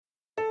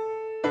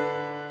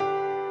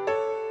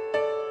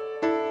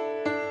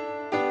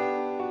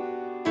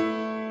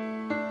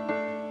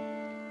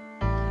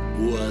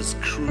was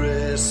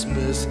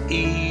Christmas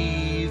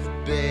Eve,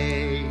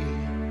 babe.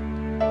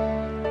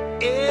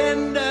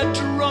 In the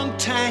drunk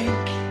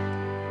tank,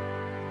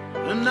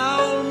 an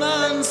old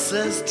man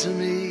says to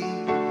me,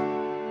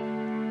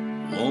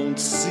 won't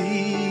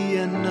see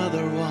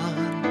another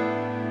one.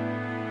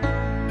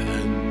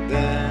 And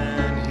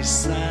then he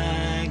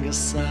sang a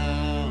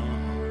song,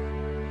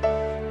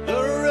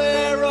 the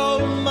rare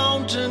old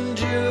Mountain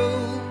Dew.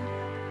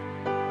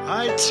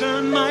 I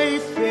turn my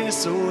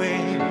face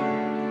away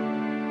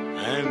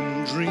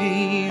and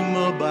dream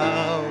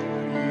about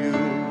you.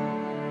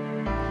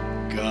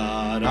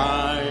 God,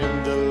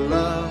 I'm the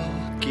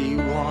lucky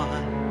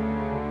one.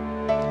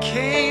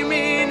 Came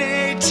in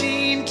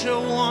 18 to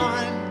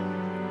 1.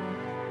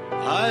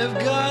 I've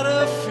got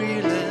a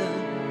feeling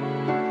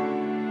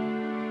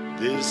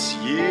this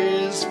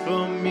year's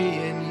for me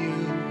and you.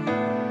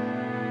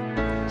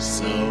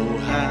 So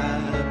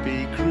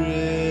happy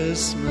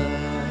Christmas.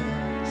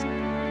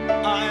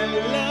 I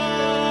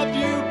love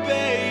you,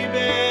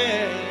 baby.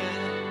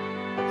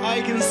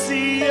 I can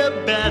see a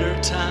better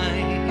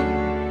time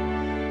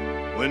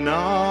when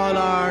all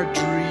our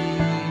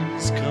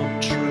dreams come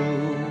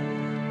true.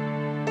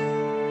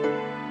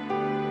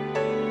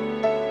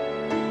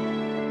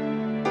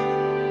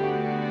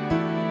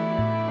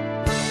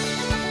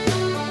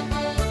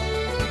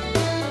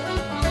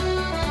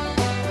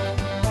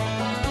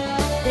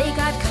 They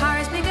got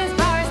cars big as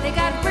bars, they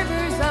got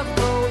rivers of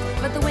gold,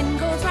 but the wind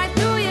goes right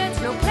through you,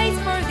 it's no place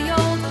for the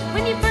old.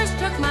 When you first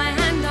took my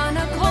hand on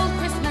a cold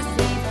Christmas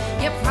Eve,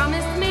 you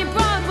promised me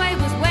Broadway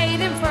was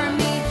waiting for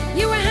me.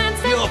 You were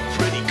handsome, you're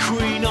pretty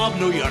queen of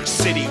New York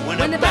City. When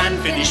the band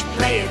finished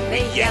playing,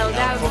 they yelled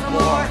out for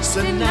more.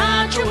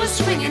 Sinatra was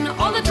swinging,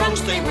 all the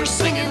drunks they were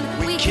singing.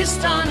 We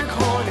kissed on a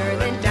corner,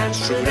 then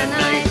danced through the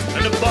night.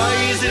 And the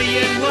boys of the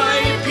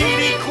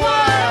NYPD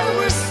choir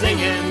were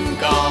singing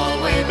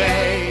Galway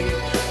Bay.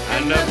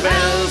 And the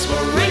bells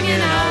were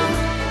ringing out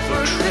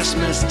for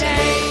Christmas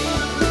Day.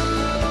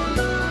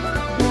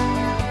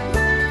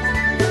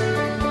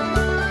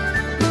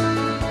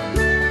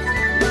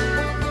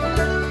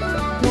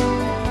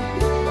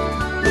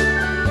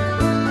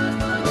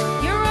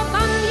 you're a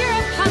bum, you're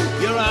a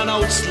punk. You're an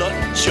old slut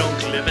and junk,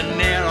 living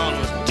there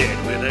almost dead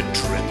with a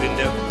drip in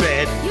the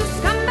bed. You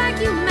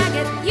scumbag, you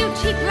maggot, you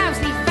cheap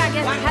lousy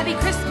faggot. Happy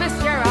Christmas,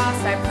 you're ass,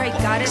 I pray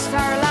God it's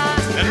our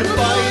last. And the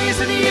boys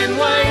of the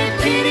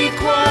NYPD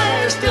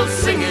choir still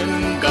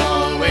singing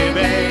Galway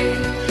Bay.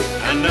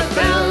 And the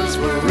bells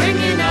were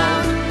ringing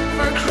out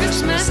for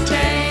Christmas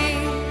Day.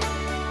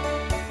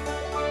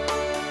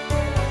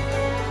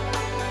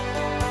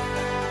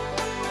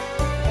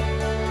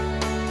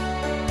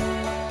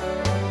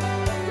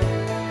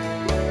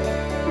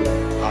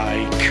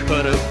 I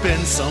could have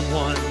been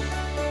someone.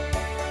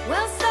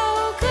 Well,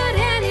 so could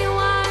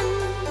anyone.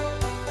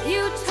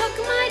 You took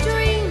my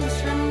dreams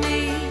from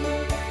me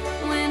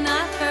when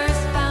I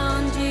first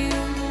found you.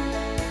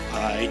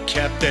 I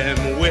kept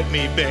them with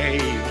me,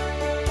 babe.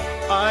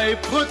 I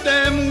put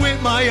them with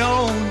my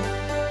own.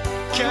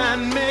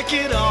 Can't make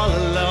it all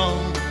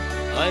alone.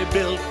 I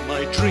built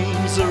my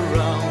dreams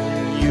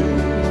around you.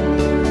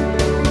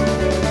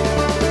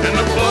 And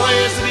the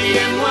boys of the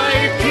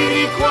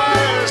NYPD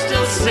choir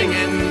still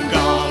singing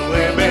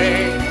Galway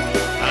Bay.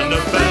 And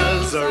the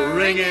bells are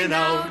ringing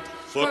out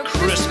for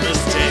Christmas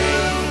Day.